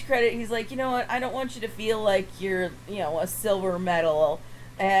 to his credit, he's like, you know what? I don't want you to feel like you're, a silver medal.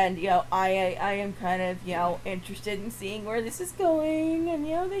 And, I am kind of, interested in seeing where this is going. And,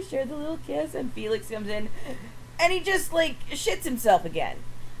 they share the little kiss and Felix comes in. And he just, shits himself again.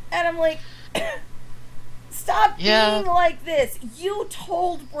 And I'm like, stop being like this. You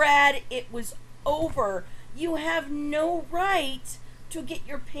told Brad it was over. You have no right to get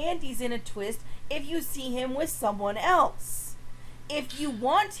your panties in a twist if you see him with someone else. If you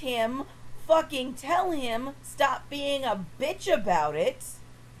want him, fucking tell him, stop being a bitch about it,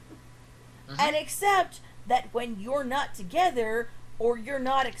 and accept that when you're not together or you're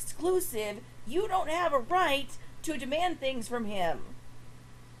not exclusive, you don't have a right to demand things from him.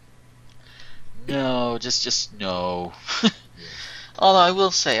 No, just no. Although I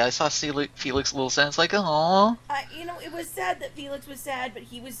will say, I saw Felix a little sad. It's like, aww. It was sad that Felix was sad, but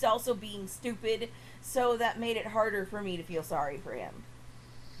he was also being stupid, so that made it harder for me to feel sorry for him.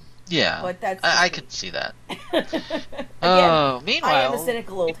 Yeah, but that's I can see that. Again, meanwhile, I am a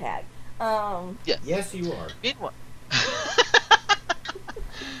cynical old hag. Yeah. Yes, you are.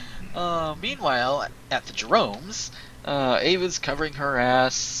 Meanwhile, at the Jeromes, Ava's covering her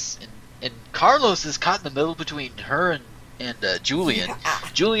ass, and Carlos is caught in the middle between her and Julian. Yeah.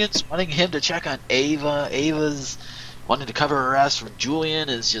 Julian's wanting him to check on Ava. Ava's wanting to cover her ass from Julian.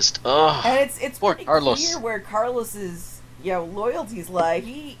 Is just and it's poor pretty Carlos. clear where Carlos's loyalties lie.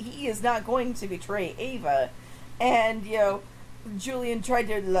 He is not going to betray Ava, and Julian tried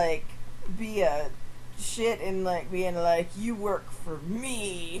to be a shit and being you work for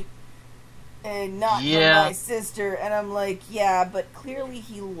me and not for my sister, and I'm like, yeah, but clearly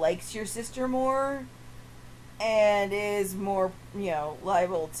he likes your sister more and is more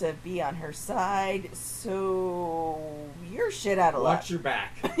liable to be on her side, so you're shit out of luck. Watch your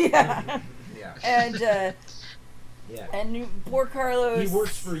back. Yeah. Yeah. And yeah. And poor Carlos, he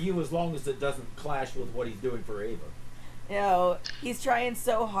works for you as long as it doesn't clash with what he's doing for Ava. He's trying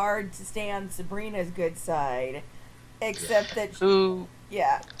so hard to stay on Sabrina's good side, except that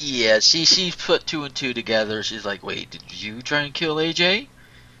she put two and two together. She's like, wait, did you try and kill AJ?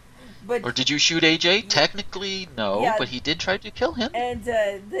 Or did you shoot AJ? Technically, no, but he did try to kill him. And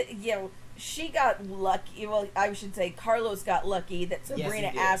she got lucky. Well, I should say Carlos got lucky that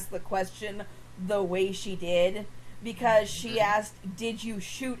Sabrina asked the question the way she did, because she asked, "Did you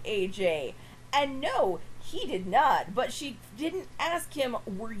shoot AJ?" And no, he did not. But she didn't ask him,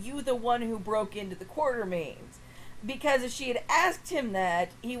 "Were you the one who broke into the Quartermains?" Because if she had asked him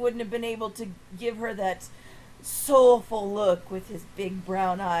that, he wouldn't have been able to give her that soulful look with his big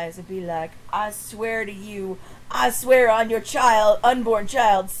brown eyes and be like, "I swear to you, I swear on your unborn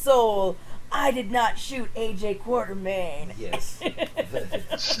child's soul, I did not shoot AJ Quartermain." Yes.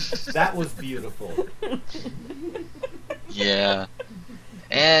 That was beautiful. Yeah.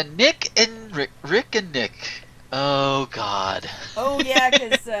 And Nick and Rick and Nick. Oh, God. Oh, yeah,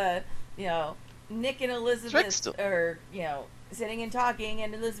 because, Nick and Elizabeth, or, sitting and talking,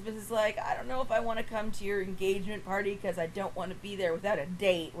 and Elizabeth is like, I don't know if I want to come to your engagement party because I don't want to be there without a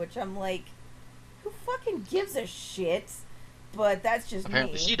date, which I'm like, who fucking gives a shit? But that's just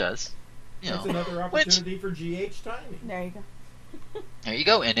Apparently me. she does. That's another opportunity for GH timing. There you go. There you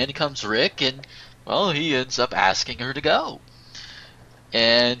go. And then comes Rick, and, well, he ends up asking her to go.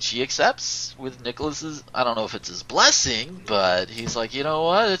 And she accepts with Nicholas's, I don't know if it's his blessing, but he's like, you know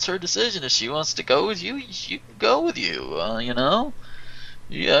what, it's her decision. If she wants to go with you, she can go with you, you know?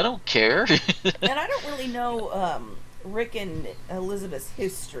 Yeah, I don't care. And I don't really know Rick and Elizabeth's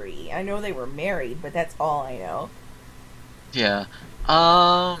history. I know they were married, but that's all I know. Yeah.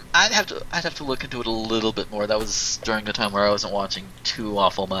 I'd have to look into it a little bit more. That was during the time where I wasn't watching too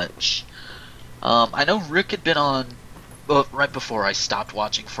awful much. I know Rick had been on right before I stopped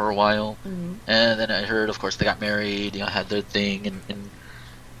watching for a while, and then I heard, of course, they got married, you know, had their thing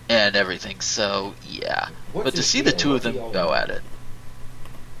and everything. So yeah, but to see the two of them go at it,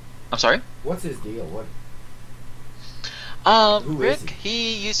 I'm sorry. What's his deal? What? Rick,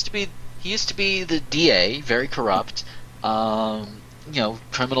 he used to be the DA, very corrupt. You know,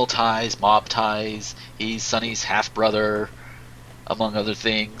 criminal ties, mob ties. He's Sonny's half brother, among other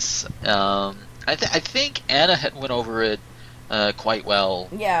things. I think Anna had went over it quite well.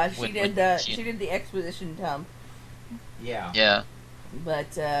 Yeah, she did. She did the exposition dump. Yeah. Yeah.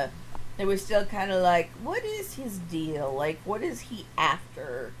 But it was still kind of like, what is his deal? Like, what is he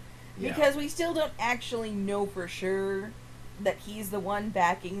after? Because we still don't actually know for sure that he's the one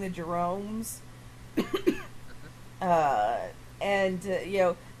backing the Jeromes. And you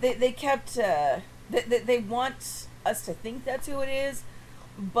know, they kept they want us to think that's who it is.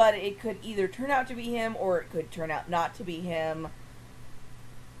 But it could either turn out to be him, or it could turn out not to be him,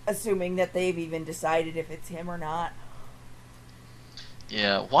 assuming that they've even decided if it's him or not.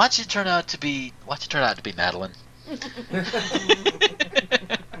 Yeah, watch it turn out to be Madeline.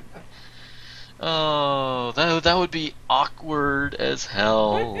 Oh, that would be awkward as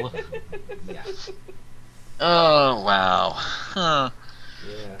hell. Yeah. Oh wow. Huh.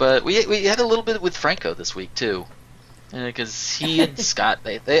 Yeah. But we had a little bit with Franco this week too. Because he and Scott,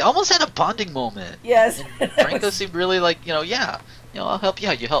 they almost had a bonding moment. Yes. And Franco seemed really like, I'll help you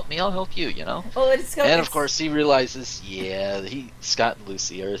out. You help me, I'll help you, Well, and of course he realizes, Scott and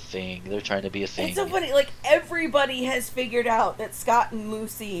Lucy are a thing. They're trying to be a thing. It's so funny, like, everybody has figured out that Scott and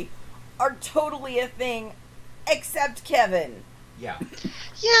Lucy are totally a thing, except Kevin. Yeah.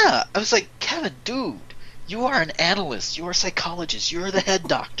 Yeah, I was like, Kevin, dude, you are an analyst, you're a psychologist, you're the head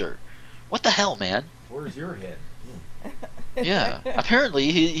doctor. What the hell, man? Where's your head? Yeah,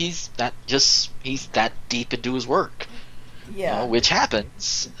 apparently he's that deep into his work. Yeah, which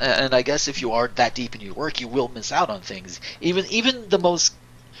happens, and I guess if you are that deep in your work, you will miss out on things. Even the most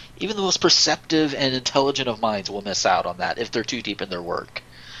perceptive and intelligent of minds will miss out on that if they're too deep in their work,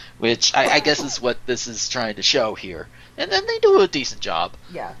 which I guess is what this is trying to show here. And then they do a decent job.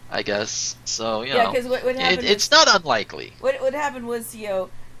 Yeah, I guess so. Because what happened? It's not unlikely. What happened was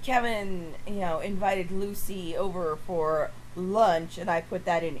Kevin, invited Lucy over for lunch, and I put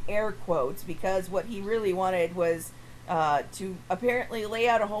that in air quotes because what he really wanted was to apparently lay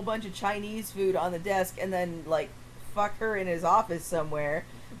out a whole bunch of Chinese food on the desk and then, like, fuck her in his office somewhere.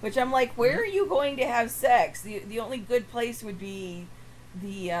 Which I'm like, where are you going to have sex? The only good place would be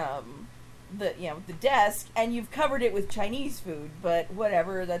the desk, and you've covered it with Chinese food, but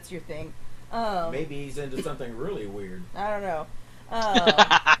whatever, that's your thing. Maybe he's into something really weird. I don't know.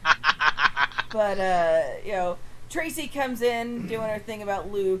 But Tracy comes in doing her thing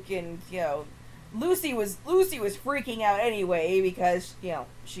about Luke, and Lucy was freaking out anyway because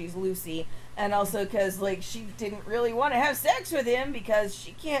she's Lucy, and also because she didn't really want to have sex with him because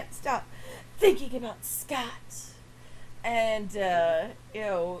she can't stop thinking about Scott, and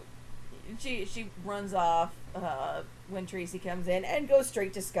she runs off when Tracy comes in and goes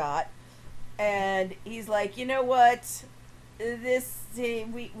straight to Scott, and he's like, you know what?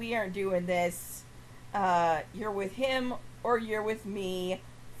 We aren't doing this. You're with him or you're with me.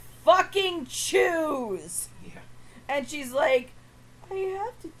 Fucking choose. Yeah. And she's like, I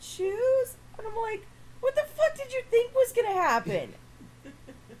have to choose? And I'm like, what the fuck did you think was gonna happen?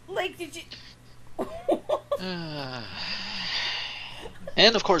 Did you...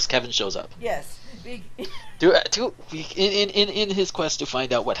 And of course Kevin shows up. Yes. In his quest to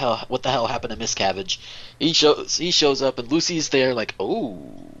find out what the hell happened to Miss Cabbage, he shows up and Lucy's there like, oh.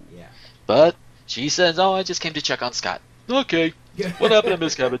 Yeah. But she says, oh, I just came to check on Scott. Okay. What happened to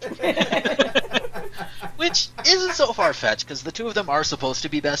Miss Cabbage? Which isn't so far-fetched because the two of them are supposed to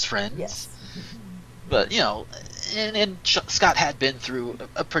be best friends. Yes. But, and Scott had been through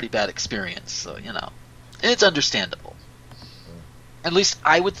a pretty bad experience, so, it's understandable. At least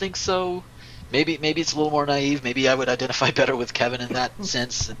I would think so. Maybe it's a little more naive. Maybe I would identify better with Kevin in that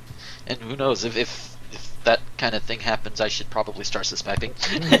sense. And who knows, if that kind of thing happens, I should probably start suspecting.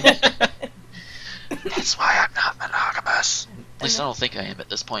 That's why I'm not monogamous. At least I don't think I am at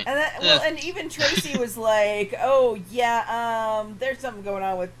this point. And and even Tracy was like, "Oh yeah, there's something going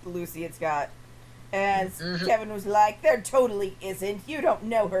on with Lucy and Scott," and Kevin was like, "There totally isn't. You don't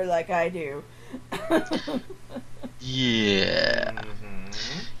know her like I do." Yeah.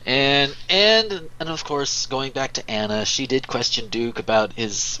 And of course, going back to Anna, she did question Duke about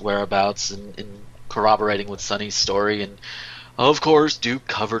his whereabouts and corroborating with Sonny's story, and of course Duke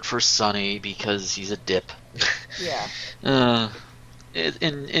covered for Sonny because he's a dip. Yeah.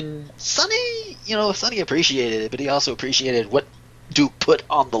 And Sonny, Sonny appreciated it, but he also appreciated what Duke put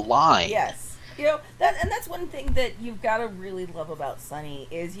on the line. Yes. That's one thing that you've got to really love about Sonny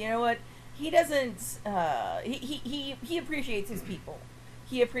is, you know what? He doesn't he appreciates his people.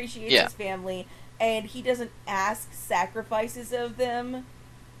 He appreciates his family, and he doesn't ask sacrifices of them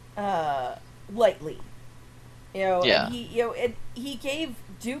lightly. And he gave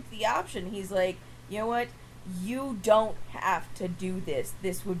Duke the option. He's like, "You know what? You don't have to do this.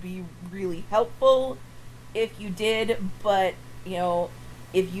 This would be really helpful if you did, but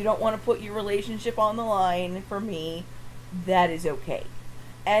if you don't want to put your relationship on the line for me, that is okay."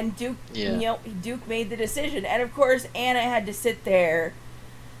 And Duke, Duke made the decision. And of course, Anna had to sit there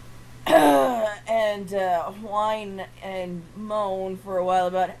and whine and moan for a while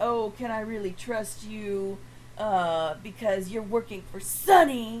about, "Oh, can I really trust you? Because you're working for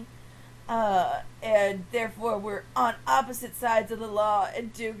Sonny, and therefore we're on opposite sides of the law."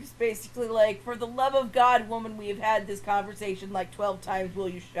 And Duke's basically like, "For the love of God, woman, we have had this conversation like 12 times. Will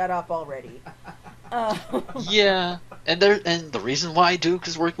you shut up already?" Yeah, and the reason why Duke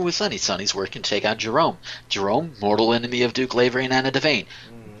is working with Sonny's working to take out Jerome. Jerome, mortal enemy of Duke Lavery and Anna Devane.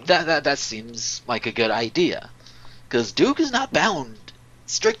 That seems like a good idea, because Duke is not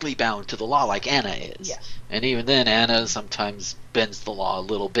strictly bound to the law like Anna is. Yeah. And even then, Anna sometimes bends the law a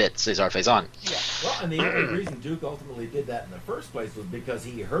little bit. Cesar Faison. Yeah. Well, and the only reason Duke ultimately did that in the first place was because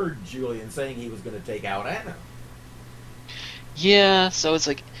he heard Julian saying he was going to take out Anna. Yeah, so it's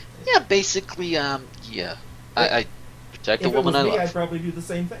like, yeah, basically, I protect the woman I love. I'd probably do the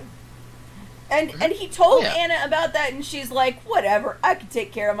same thing. And he told Anna about that, and she's like, "Whatever, I can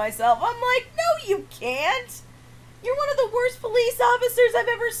take care of myself." I'm like, "No, you can't. You're one of the worst police officers I've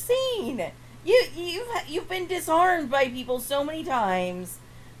ever seen. You've been disarmed by people so many times.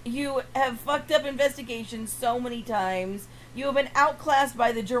 You have fucked up investigations so many times. You have been outclassed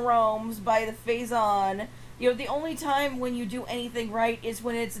by the Jeromes, by the Faison. The only time when you do anything right is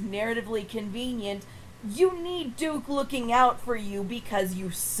when it's narratively convenient. You need Duke looking out for you because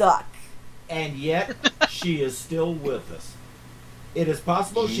you suck." And yet, she is still with us. It is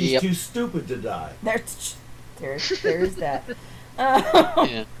possible she's too stupid to die. There's that.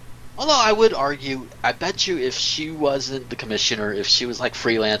 Yeah. Although I would argue, I bet you if she wasn't the commissioner, if she was like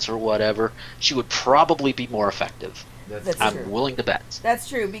freelance or whatever, she would probably be more effective. That's true. I'm willing to bet. That's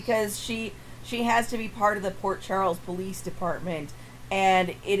true, because she has to be part of the Port Charles Police Department,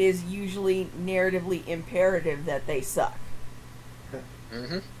 and it is usually narratively imperative that they suck.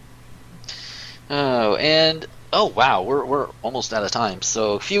 Oh wow, we're almost out of time.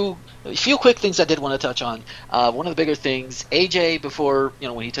 So a few quick things I did want to touch on. One of the bigger things, AJ, before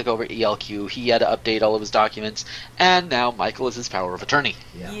when he took over ELQ, he had to update all of his documents, and now Michael is his power of attorney.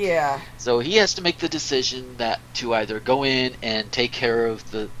 Yeah. So he has to make the decision that to either go in and take care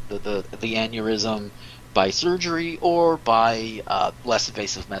of the aneurysm by surgery or by less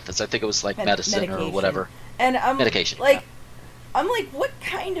invasive methods. I think it was like medicine or whatever. And medication. I'm like, what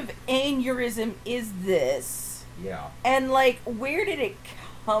kind of aneurysm is this? Yeah. And where did it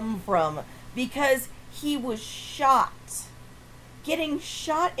come from? Because he was shot. Getting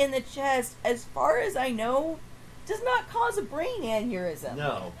shot in the chest, as far as I know, does not cause a brain aneurysm.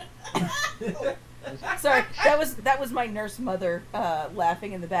 No. Sorry, that was my nurse mother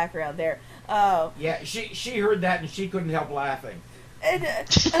laughing in the background there. Yeah, she heard that and she couldn't help laughing. And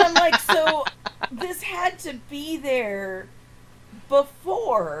I'm like, so this had to be there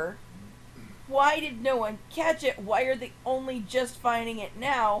before. Why did no one catch it? Why are they only just finding it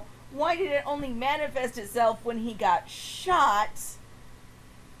now? Why did it only manifest itself when he got shot?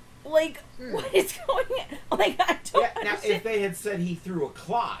 What is going on? I don't understand. Now, if they had said he threw a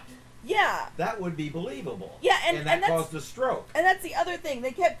clot, that would be believable. Yeah, and that caused a stroke. And that's the other thing.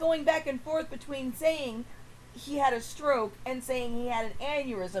 They kept going back and forth between saying he had a stroke and saying he had an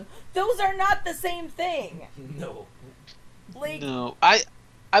aneurysm. Those are not the same thing. No. No,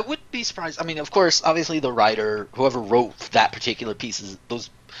 I wouldn't be surprised. I mean, of course, obviously the writer, whoever wrote that particular pieces,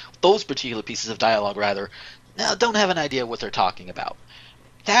 those particular pieces of dialogue, rather, now don't have an idea what they're talking about.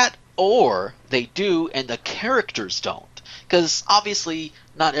 That, or they do, and the characters don't. Because obviously,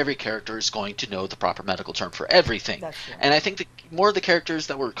 not every character is going to know the proper medical term for everything. That's true. And I think more of the characters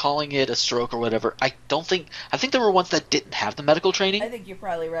that were calling it a stroke or whatever, I think there were ones that didn't have the medical training. I think you're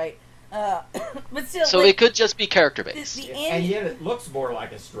probably right. But still, so it could just be character based. And yet it looks more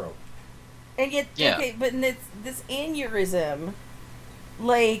like a stroke. And yet, okay, but this aneurysm,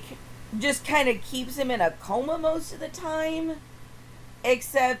 like, just kind of keeps him in a coma most of the time.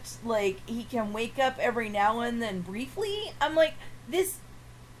 Except, like, he can wake up every now and then briefly. I'm like, this...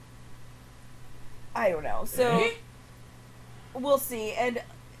 I don't know. So, we'll see. And,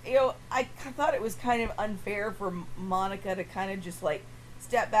 you know, I thought it was kind of unfair for Monica to kind of just, like,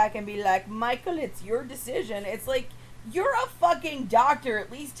 step back and be like, Michael, it's your decision. It's like, you're a fucking doctor.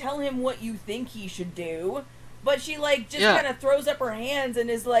 At least tell him what you think he should do. But she, like, just kind of throws up her hands and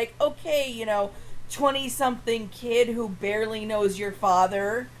is like, okay, you know... 20-something kid who barely knows your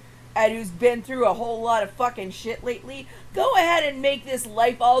father and who's been through a whole lot of fucking shit lately, go ahead and make this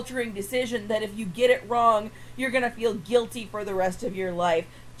life-altering decision that if you get it wrong, you're gonna feel guilty for the rest of your life.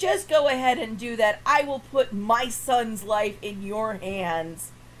 Just go ahead and do that. I will put my son's life in your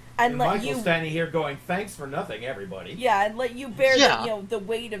hands. And let Michael's standing here going, thanks for nothing, everybody. Yeah, and let you bear the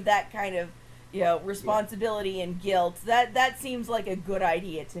weight of that kind of, responsibility and guilt. That seems like a good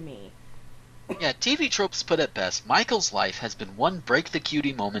idea to me. Yeah, TV tropes put it best. Michael's life has been one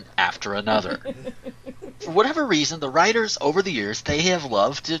break-the-cutie moment after another. For whatever reason, the writers over the years, they have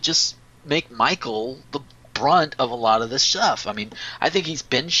loved to just make Michael the brunt of a lot of this stuff. I mean, I think he's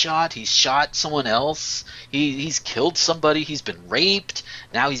been shot, he's shot someone else, he's killed somebody, he's been raped,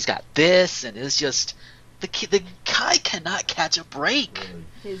 now he's got this, and it's just... The guy cannot catch a break.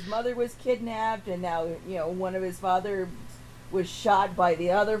 His mother was kidnapped, and now, one of his father was shot by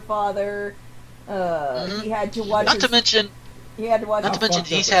the other father. He had to watch. Not to mention,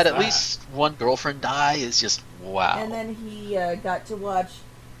 he's had at that? least one girlfriend die. Is just wow. And then he got to watch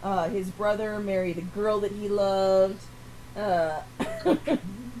his brother marry the girl that he loved.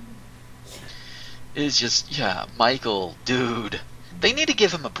 It's just Michael, dude. They need to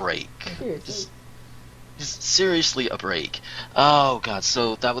give him a break. Seriously. Just seriously a break. Oh god.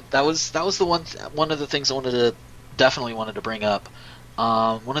 So that was the one of the things I definitely wanted to bring up.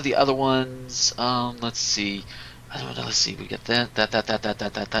 One of the other ones, let's see. We get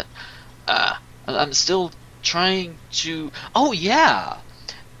that. I'm still trying to. Oh yeah.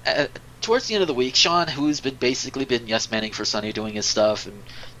 Towards the end of the week, Sean, who's basically been yes-manning for Sonny, doing his stuff, and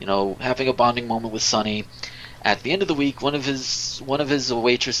having a bonding moment with Sonny. At the end of the week, one of his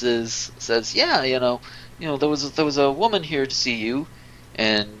waitresses says, "Yeah, there was a woman here to see you,"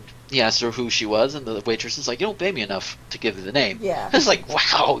 and he asked her who she was, and the waitress is like, "You don't pay me enough to give you the name." Yeah. It's like,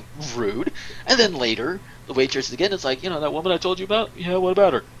 wow, rude. And then later, the waitress again is like, that woman I told you about? Yeah, what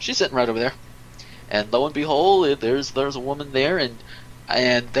about her? She's sitting right over there. And lo and behold, there's a woman there, and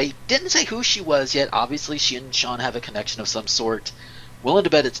they didn't say who she was yet. Obviously, she and Sean have a connection of some sort. Willing to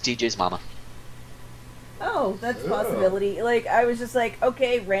bet it's TJ's mama. Oh, that's a possibility. Like, I was just like,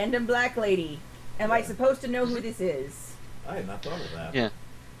 okay, random black lady. Am I supposed to know who this is? I had not thought of that. Yeah.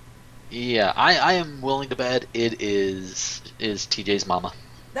 Yeah, I am willing to bet it is TJ's mama.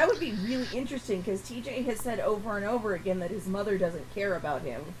 That would be really interesting, because TJ has said over and over again that his mother doesn't care about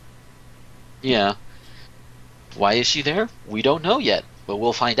him. Yeah. Why is she there? We don't know yet, but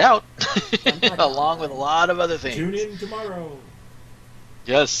we'll find out. Along with a lot of other things. Tune in tomorrow.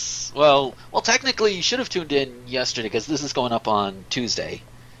 Yes. Well, technically you should have tuned in yesterday, because this is going up on Tuesday.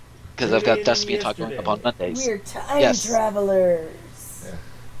 Because I've got Destiny and Talk going up on Mondays. We're time travelers. Yeah.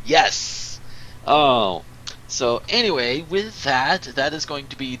 Yes. Oh. So anyway, with that is going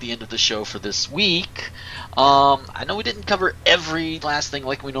to be the end of the show for this week. I know we didn't cover every last thing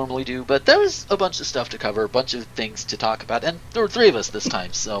like we normally do, but there was a bunch of stuff to cover, a bunch of things to talk about, and there were 3 of us this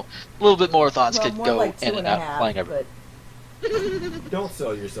time, so a little bit more thoughts could more go like in and out, flying but... Don't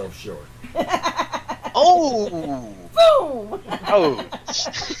sell yourself short. Oh! Boom!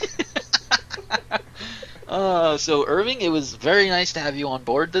 Oh. So Irving, it was very nice to have you on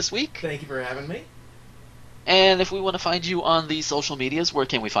board this week. Thank you for having me. And if we want to find you on the social medias, where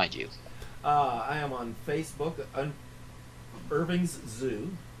can we find you? I am on Facebook, Irving's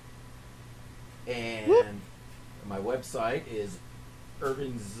Zoo, and my website is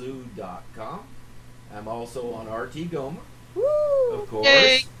irvingzoo.com. I'm also on RT Gomer. Woo! Of course.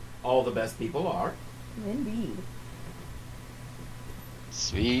 Yay! All the best people are. Indeed.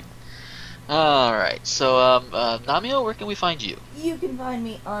 Sweet. Alright, so, Namio, where can we find you? You can find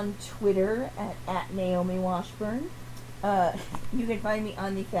me on Twitter at Naomi Washburn. You can find me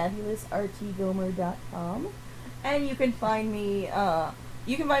on the fabulous rtgomer.com. And you can find me on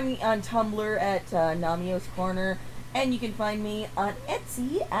Tumblr at Namio's Corner. And you can find me on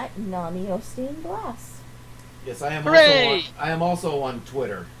Etsy at Namio Stained Glass. Yes, I am. Hooray! I am also on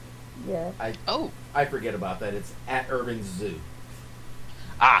Twitter. Yeah. I forget about that. It's at Urban Zoo.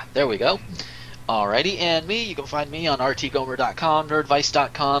 Ah, there we go. Alrighty, and me, you can find me on rtgomer.com,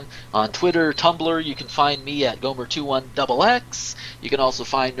 nerdvice.com, on Twitter, Tumblr, you can find me at Gomer21XX. You can also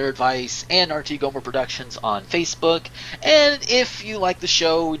find Nerdvice and RT Gomer Productions on Facebook. And if you like the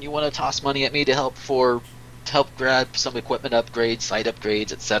show and you want to toss money at me to help grab some equipment upgrades, site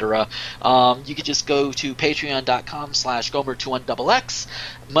upgrades, etc. You can just go to patreon.com/Gomer21XX.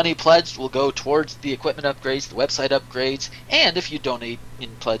 Money pledged will go towards the equipment upgrades, the website upgrades, and if you donate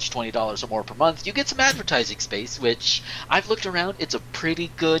and pledge $20 or more per month, you get some advertising space, which I've looked around, it's a pretty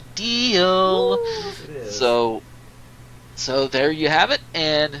good deal. It is. So there you have it,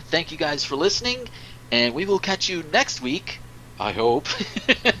 and thank you guys for listening, and we will catch you next week, I hope.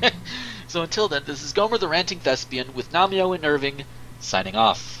 So until then, this is Gomer the Ranting Thespian with Namio and Irving, signing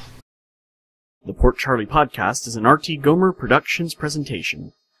off. The Port Charlie Podcast is an RT Gomer Productions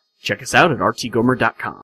presentation. Check us out at rtgomer.com.